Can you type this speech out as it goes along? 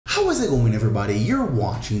How is it going, everybody? You're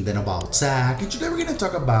watching Then About Tech, and today we're going to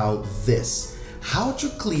talk about this: how to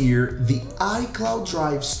clear the iCloud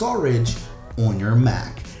drive storage on your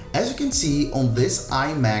Mac. As you can see on this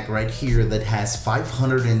iMac right here that has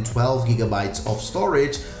 512 gigabytes of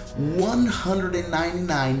storage,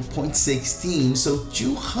 199.16, so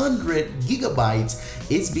 200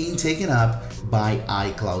 gigabytes is being taken up by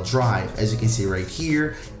iCloud Drive, as you can see right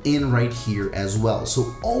here and right here as well.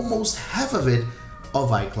 So almost half of it of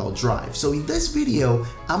iCloud Drive. So in this video,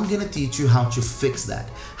 I'm gonna teach you how to fix that,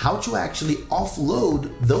 how to actually offload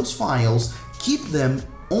those files, keep them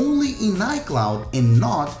only in iCloud and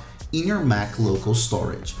not in your Mac local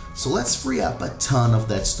storage. So let's free up a ton of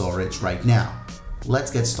that storage right now.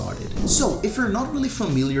 Let's get started. So if you're not really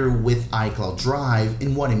familiar with iCloud Drive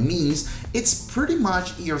and what it means, it's pretty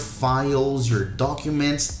much your files, your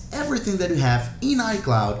documents, everything that you have in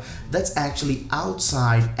iCloud that's actually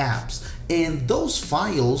outside apps. And those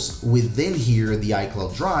files within here, the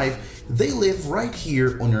iCloud Drive, they live right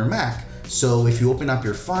here on your Mac. So if you open up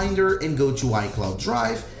your Finder and go to iCloud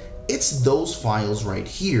Drive, it's those files right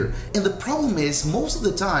here. And the problem is, most of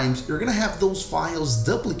the times you're gonna have those files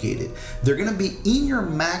duplicated. They're gonna be in your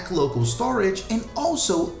Mac local storage and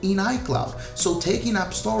also in iCloud, so taking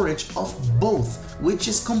up storage of both, which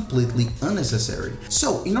is completely unnecessary.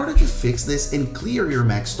 So in order to fix this and clear your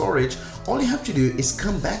Mac storage, all you have to do is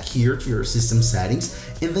come back here to your system settings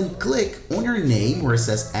and then click on your name where it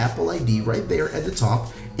says Apple ID right there at the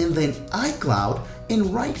top, and then iCloud.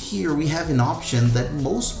 And right here we have an option that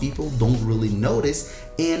most people don't really notice,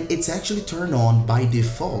 and it's actually turned on by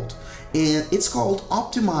default, and it's called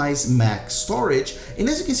Optimize Mac Storage. And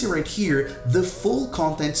as you can see right here, the full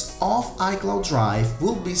contents of iCloud Drive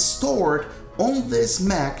will be stored on this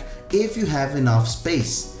Mac if you have enough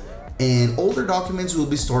space, and older documents will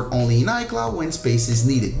be stored only in iCloud when space is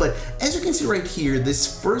needed. But as you can see right here, this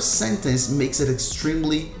first sentence makes it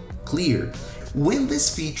extremely clear. When this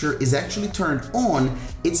feature is actually turned on,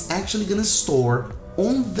 it's actually gonna store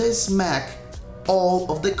on this Mac all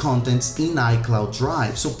of the contents in iCloud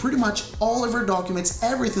Drive. So pretty much all of your documents,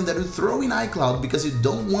 everything that you throw in iCloud because you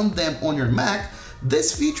don't want them on your Mac,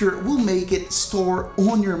 this feature will make it store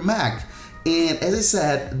on your Mac. And as I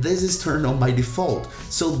said, this is turned on by default.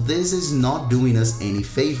 So this is not doing us any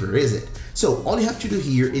favor, is it? So all you have to do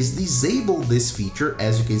here is disable this feature,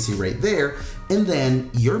 as you can see right there, and then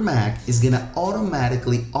your Mac is gonna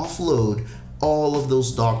automatically offload all of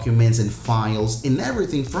those documents and files and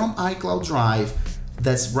everything from iCloud Drive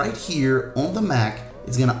that's right here on the Mac.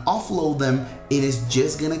 It's gonna offload them. It is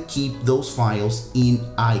just gonna keep those files in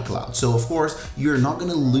iCloud. So of course, you're not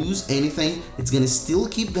gonna lose anything. It's gonna still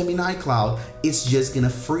keep them in iCloud. It's just gonna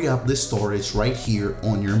free up the storage right here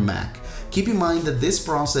on your Mac. Keep in mind that this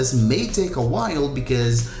process may take a while,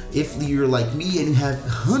 because if you're like me and you have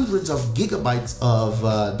hundreds of gigabytes of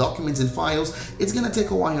documents and files, it's gonna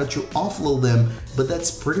take a while to offload them, but that's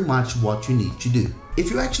pretty much what you need to do. If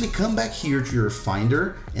you actually come back here to your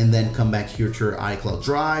Finder and then come back here to your iCloud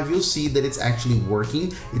Drive, you'll see that it's actually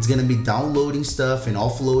working. It's gonna be downloading stuff and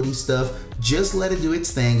offloading stuff. Just let it do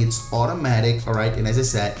its thing. It's automatic, all right? And as I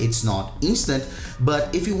said, it's not instant, but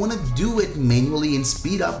if you wanna do it manually and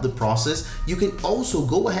speed up the process, you can also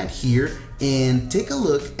go ahead here and take a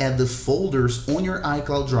look at the folders on your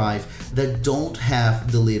iCloud Drive that don't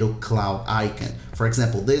have the little cloud icon. For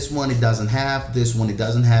example, this one it doesn't have, this one it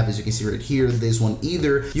doesn't have, as you can see right here, this one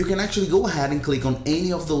either. You can actually go ahead and click on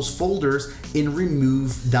any of those folders and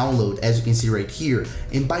remove download, as you can see right here.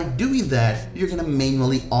 And by doing that, you're gonna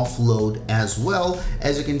manually offload as well.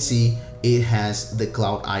 As you can see, it has the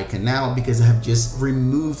cloud icon now because I have just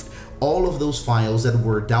removed all of those files that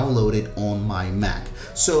were downloaded on my Mac.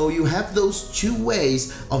 So you have those two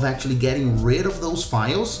ways of actually getting rid of those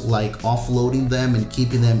files, like offloading them and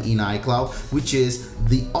keeping them in iCloud, which is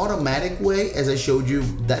the automatic way, as I showed you,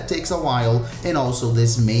 that takes a while, and also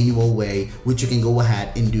this manual way, which you can go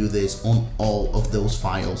ahead and do this on all of those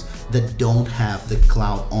files that don't have the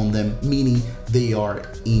cloud on them, meaning they are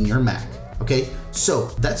in your Mac. Okay, so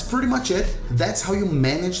that's pretty much it. That's how you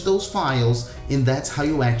manage those files, and that's how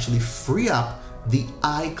you actually free up the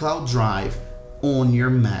iCloud Drive on your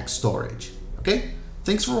Mac storage. Okay,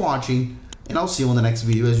 thanks for watching, and I'll see you on the next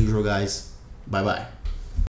video as usual, guys. Bye bye.